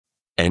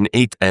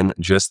N8N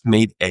just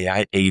made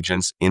AI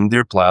agents in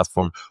their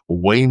platform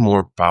way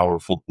more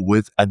powerful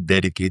with a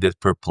dedicated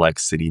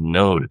Perplexity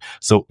node.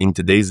 So in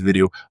today's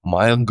video,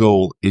 my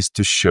goal is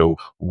to show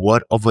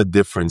what of a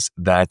difference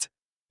that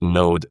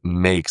node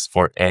makes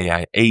for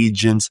AI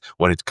agents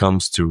when it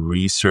comes to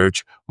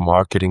research,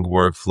 marketing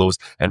workflows,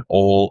 and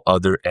all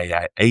other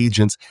AI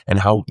agents, and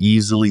how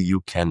easily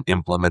you can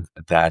implement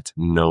that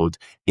node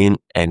in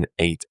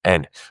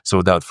N8N. So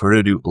without further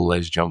ado,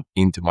 let's jump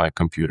into my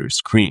computer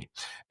screen.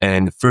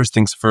 And first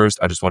things first,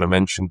 I just want to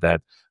mention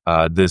that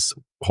this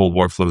whole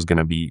workflow is going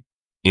to be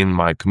in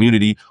my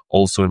community.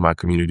 Also in my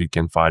community, you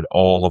can find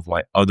all of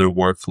my other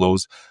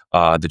workflows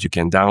that you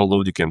can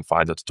download. You can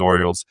find the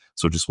tutorials.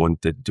 So just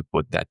wanted to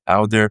put that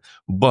out there.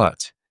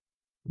 But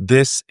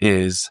this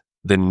is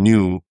the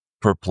new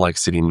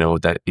Perplexity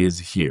node that is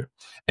here.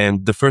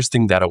 And the first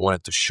thing that I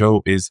wanted to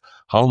show is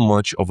how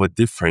much of a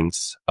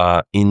difference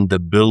in the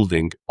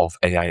building of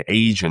AI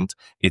agent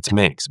it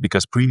makes.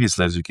 Because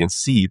previously, as you can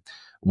see,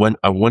 when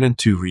I wanted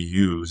to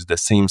reuse the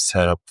same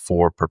setup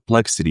for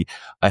Perplexity,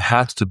 I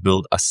had to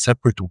build a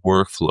separate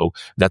workflow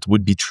that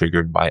would be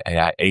triggered by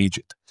AI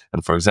agent.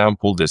 And for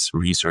example, this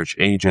research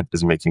agent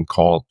is making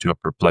call to a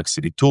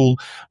Perplexity tool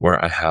where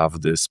I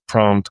have this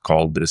prompt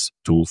called this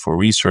tool for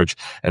research.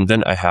 And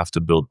then I have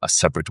to build a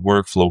separate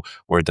workflow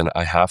where then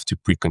I have to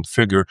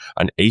pre-configure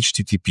an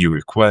HTTP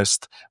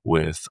request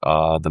with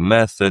the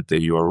method,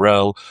 the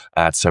URL,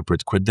 add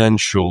separate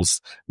credentials,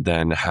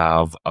 then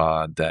have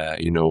the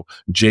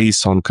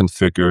JSON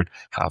configured,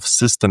 have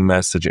system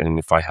message. And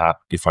if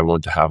I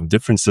want to have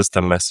different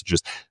system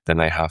messages, then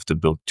I have to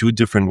build two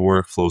different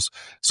workflows.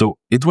 So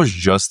it was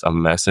just a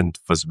mess, and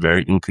it was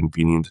very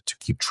inconvenient to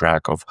keep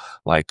track of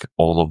like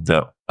all of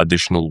the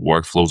additional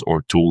workflows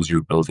or tools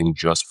you're building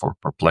just for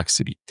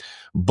Perplexity.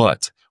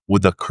 But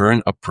with the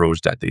current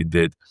approach that they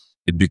did,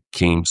 it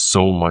became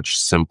so much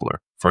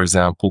simpler. For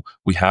example,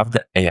 we have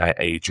the AI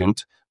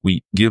agent.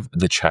 We give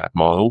the chat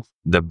model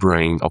the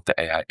brain of the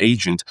AI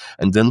agent,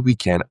 and then we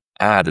can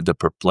add the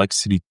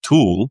Perplexity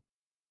tool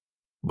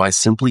by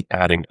simply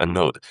adding a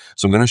node.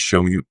 So I'm going to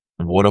show you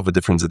what of a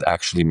difference it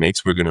actually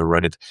makes. We're going to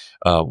run it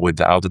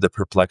without the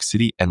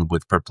Perplexity and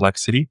with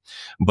Perplexity.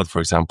 But for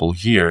example,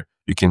 here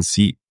you can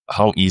see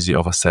how easy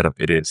of a setup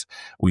it is.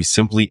 We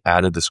simply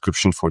add a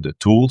description for the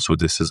tool. So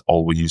this is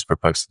all we use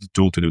Perplexity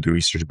tool to do the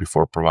research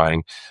before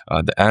providing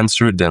the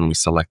answer. Then we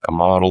select a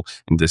model.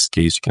 In this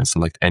case, you can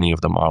select any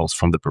of the models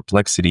from the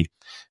Perplexity.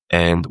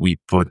 And we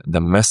put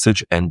the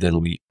message, and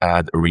then we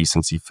add a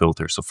recency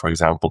filter. So for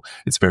example,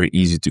 it's very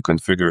easy to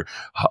configure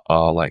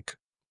like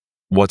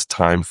what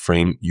time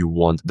frame you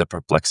want the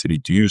Perplexity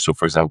to use. So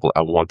for example,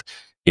 I want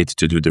it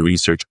to do the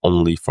research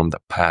only from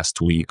the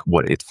past week,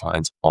 what it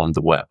finds on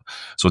the web.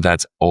 So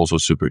that's also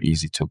super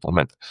easy to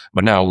implement.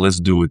 But now let's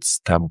do it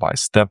step by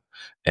step.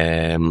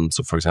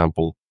 So for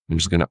example, I'm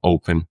just going to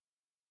open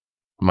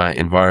my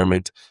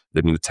environment,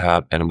 the new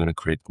tab, and I'm going to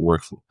create a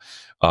workflow.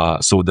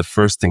 So the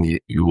first thing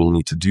you will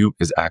need to do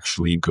is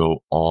actually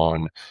go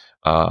on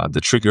the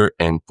trigger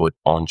and put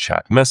on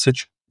chat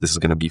message. This is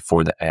going to be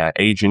for the AI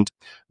agent.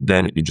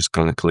 Then you're just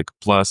going to click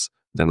plus,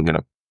 then I'm going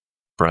to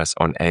press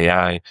on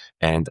AI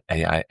and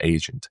AI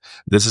agent.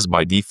 This is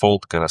by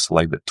default going to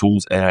select the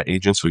tools AI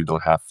agent, so you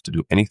don't have to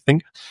do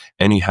anything.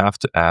 And you have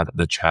to add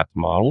the chat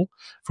model.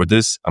 For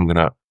this, I'm going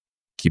to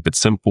keep it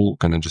simple.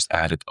 Going to just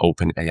add it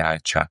open AI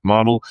chat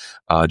model.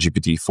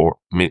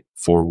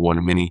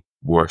 GPT-4.1 mini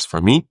works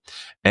for me.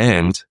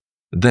 And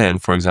then,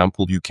 for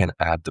example, you can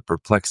add the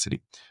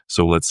Perplexity.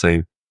 So let's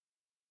say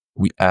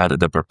we add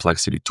the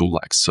Perplexity tool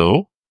like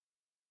so.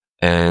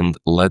 And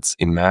let's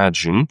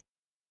imagine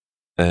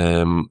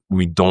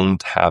we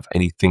don't have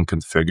anything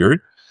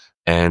configured.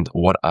 And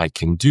what I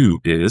can do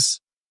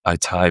is I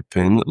type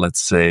in, let's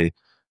say,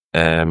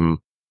 write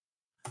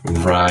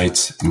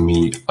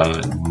me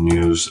a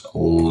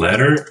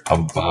newsletter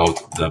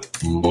about the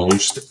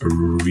most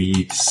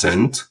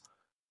recent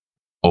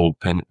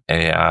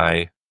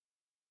OpenAI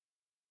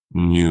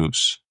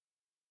news,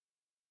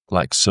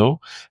 like so.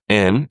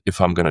 And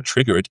if I'm going to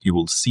trigger it, you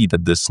will see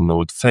that this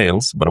node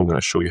fails, but I'm going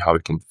to show you how we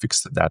can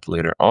fix that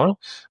later on.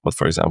 But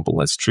for example,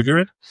 let's trigger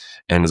it,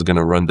 and it's going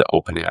to run the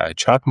OpenAI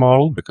chat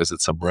model because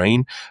it's a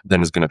brain.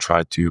 Then it's going to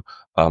try to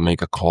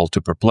make a call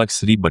to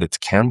Perplexity, but it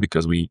can't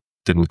because we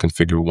didn't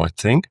configure one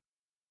thing.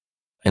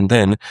 And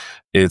then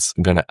it's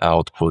going to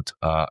output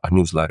a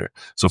newsletter.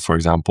 So for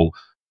example,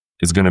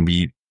 it's going to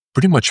be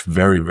pretty much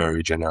very,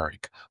 very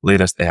generic.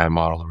 Latest AI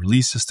model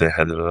releases,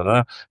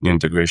 new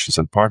integrations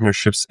and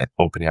partnerships. And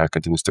OpenAI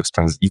continues to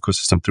expand its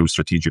ecosystem through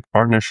strategic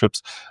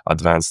partnerships,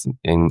 advanced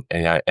in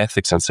AI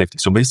ethics and safety.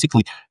 So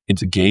basically,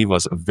 it gave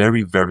us a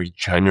very, very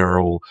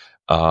general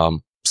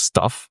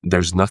stuff.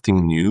 There's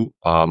nothing new.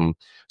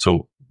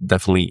 So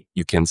definitely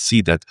you can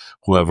see that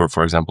whoever,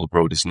 for example,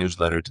 wrote this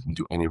newsletter didn't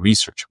do any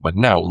research. But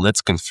now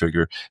let's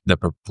configure the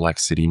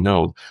Perplexity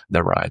node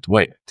the right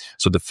way.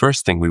 So the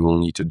first thing we will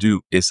need to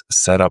do is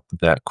set up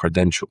the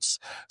credentials.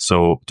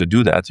 So to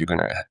do that, you're going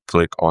to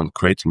click on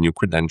create a new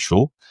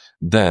credential.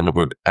 Then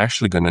we're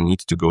actually going to need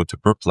to go to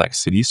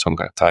Perplexity. So I'm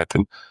going to type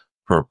in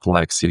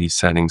Perplexity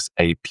settings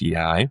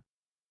API.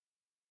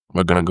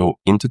 We're going to go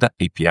into the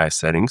API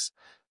settings.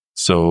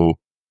 So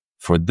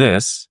for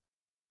this,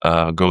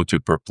 go to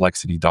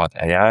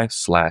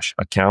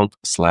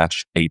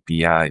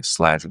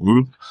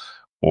perplexity.ai/account/API/group,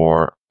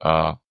 or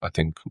I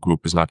think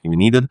group is not even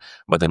needed,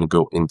 but then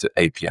go into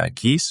API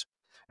keys.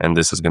 And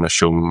this is going to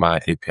show me my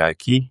API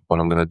key. What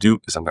I'm going to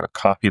do is I'm going to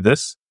copy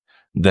this.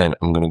 Then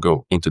I'm going to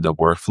go into the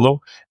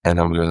workflow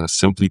and I'm going to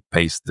simply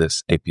paste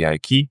this API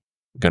key.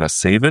 I'm going to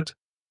save it,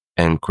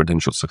 and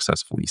credentials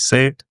successfully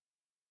saved.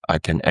 I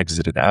can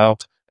exit it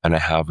out and I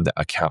have the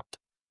account.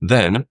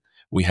 Then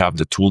we have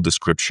the tool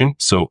description.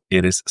 So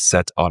it is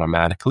set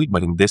automatically,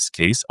 but in this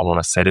case, I want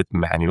to set it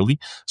manually.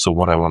 So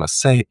what I want to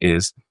say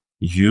is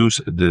use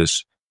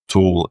this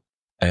tool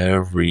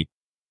every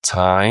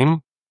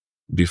time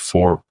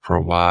before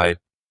providing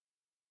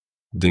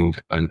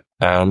an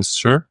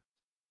answer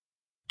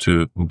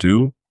to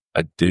do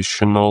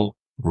additional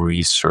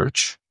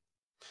research.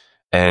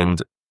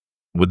 And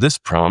with this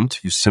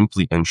prompt, you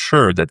simply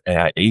ensure that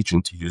AI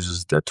agent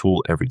uses the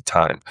tool every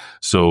time.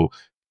 So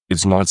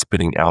it's not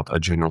spitting out a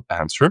general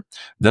answer.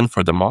 Then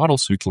for the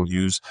models, we can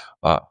use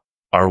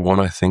R1,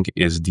 I think,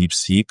 is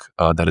DeepSeek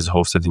that is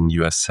hosted in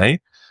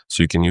USA.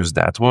 So you can use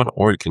that one,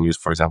 or you can use,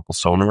 for example,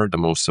 Sonar, the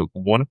most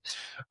simple one.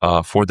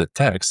 For the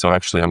text, so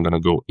actually I'm going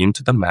to go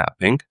into the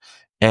mapping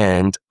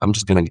and I'm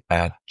just going to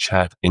add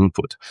chat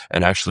input.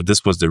 And actually,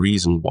 this was the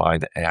reason why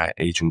the AI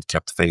agent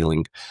kept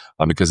failing,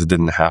 because it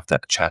didn't have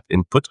that chat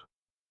input.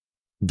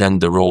 Then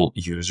the role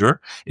user,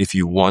 if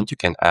you want, you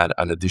can add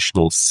an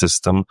additional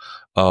system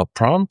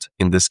prompt.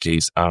 In this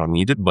case, I don't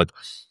need it, but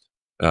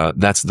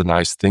that's the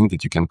nice thing,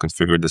 that you can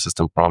configure the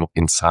system prompt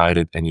inside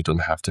it and you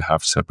don't have to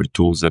have separate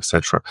tools,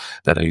 etc.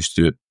 that I used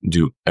to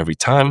do every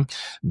time.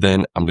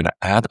 Then I'm going to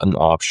add an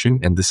option,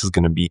 and this is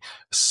going to be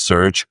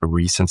search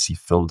recency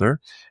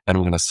filter. And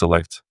I'm going to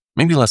select,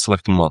 maybe let's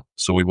select a month.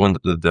 So we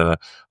want the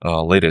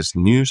latest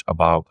news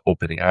about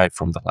OpenAI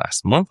from the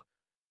last month.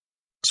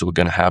 So we're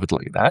going to have it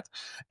like that.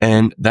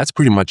 And that's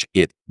pretty much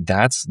it.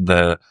 That's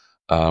the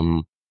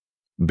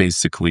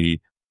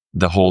basically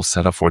the whole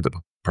setup for the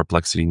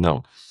Perplexity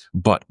node.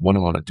 But what I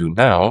want to do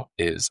now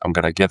is I'm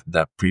going to get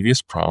that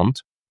previous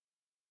prompt.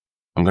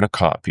 I'm going to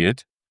copy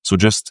it. So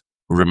just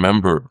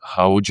remember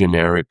how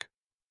generic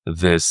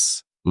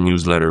this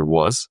newsletter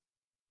was,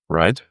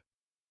 right?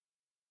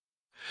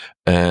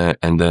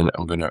 And then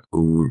I'm going to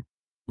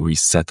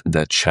reset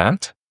that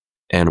chat.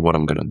 And what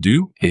I'm going to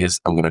do is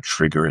I'm going to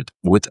trigger it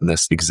with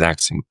this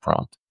exact same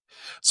prompt.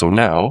 So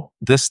now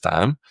this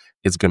time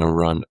it's going to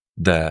run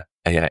the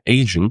AI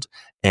agent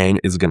and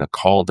it's going to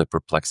call the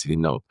Perplexity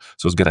node.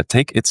 So it's going to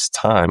take its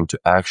time to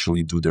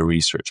actually do the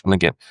research. And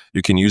again,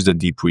 you can use the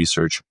deep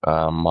research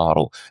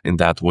model. In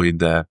that way,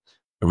 the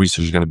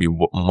research is going to be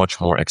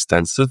much more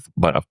extensive,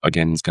 but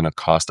again, it's going to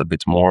cost a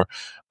bit more.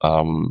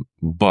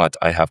 But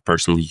I have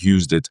personally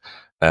used it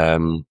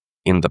in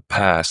the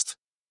past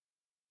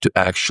to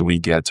actually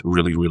get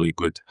really, really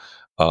good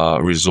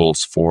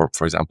results for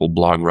example,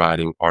 blog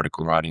writing,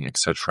 article writing,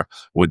 etc.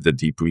 with the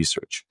deep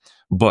research.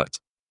 But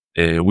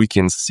we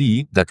can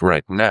see that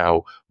right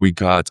now we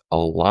got a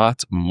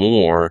lot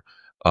more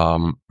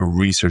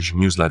research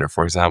newsletter.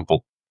 For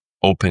example,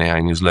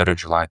 OpenAI newsletter,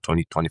 July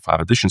 2025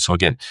 edition. So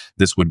again,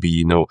 this would be,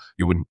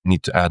 you would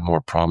need to add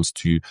more prompts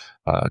to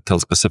tell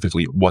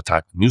specifically what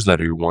type of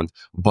newsletter you want.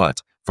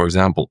 But for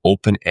example,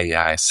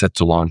 OpenAI set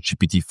to launch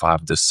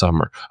GPT-5 this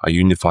summer, a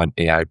unified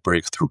AI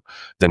breakthrough.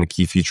 Then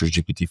key features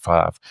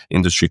GPT-5,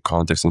 industry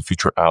context, and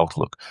future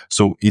outlook.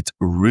 So it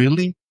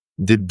really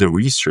did the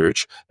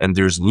research, and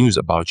there's news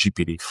about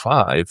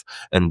GPT-5,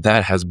 and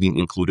that has been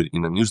included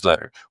in the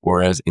newsletter.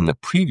 Whereas in the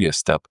previous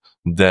step,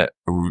 there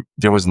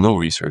was no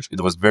research.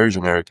 It was very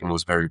generic and it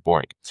was very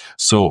boring.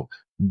 So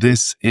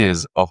this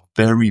is a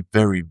very,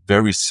 very,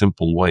 very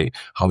simple way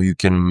how you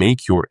can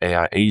make your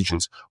AI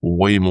agents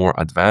way more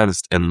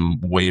advanced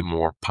and way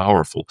more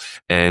powerful.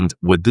 And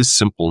with this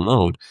simple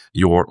node,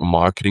 your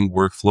marketing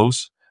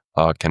workflows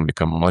can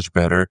become much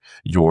better.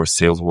 Your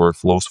sales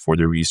workflows for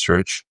the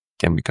research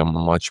can become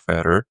much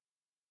better.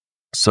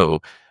 So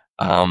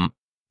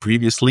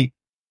previously,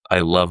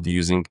 I loved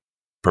using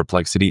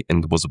Perplexity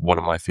and it was one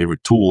of my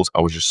favorite tools.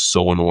 I was just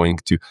so annoying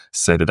to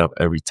set it up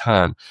every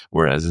time.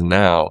 Whereas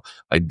now,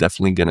 I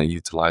definitely gonna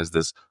utilize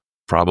this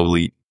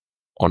probably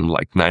on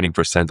like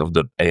 90% of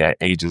the AI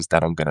agents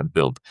that I'm gonna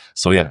build.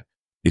 So yeah,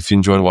 if you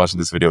enjoyed watching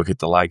this video, hit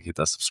the like, hit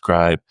the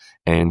subscribe,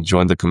 and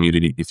join the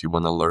community if you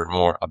want to learn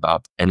more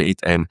about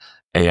N8N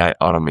AI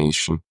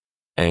automation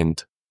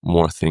and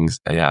more things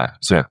AI.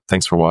 So yeah,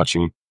 thanks for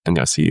watching, and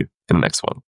I'll see you in the next one.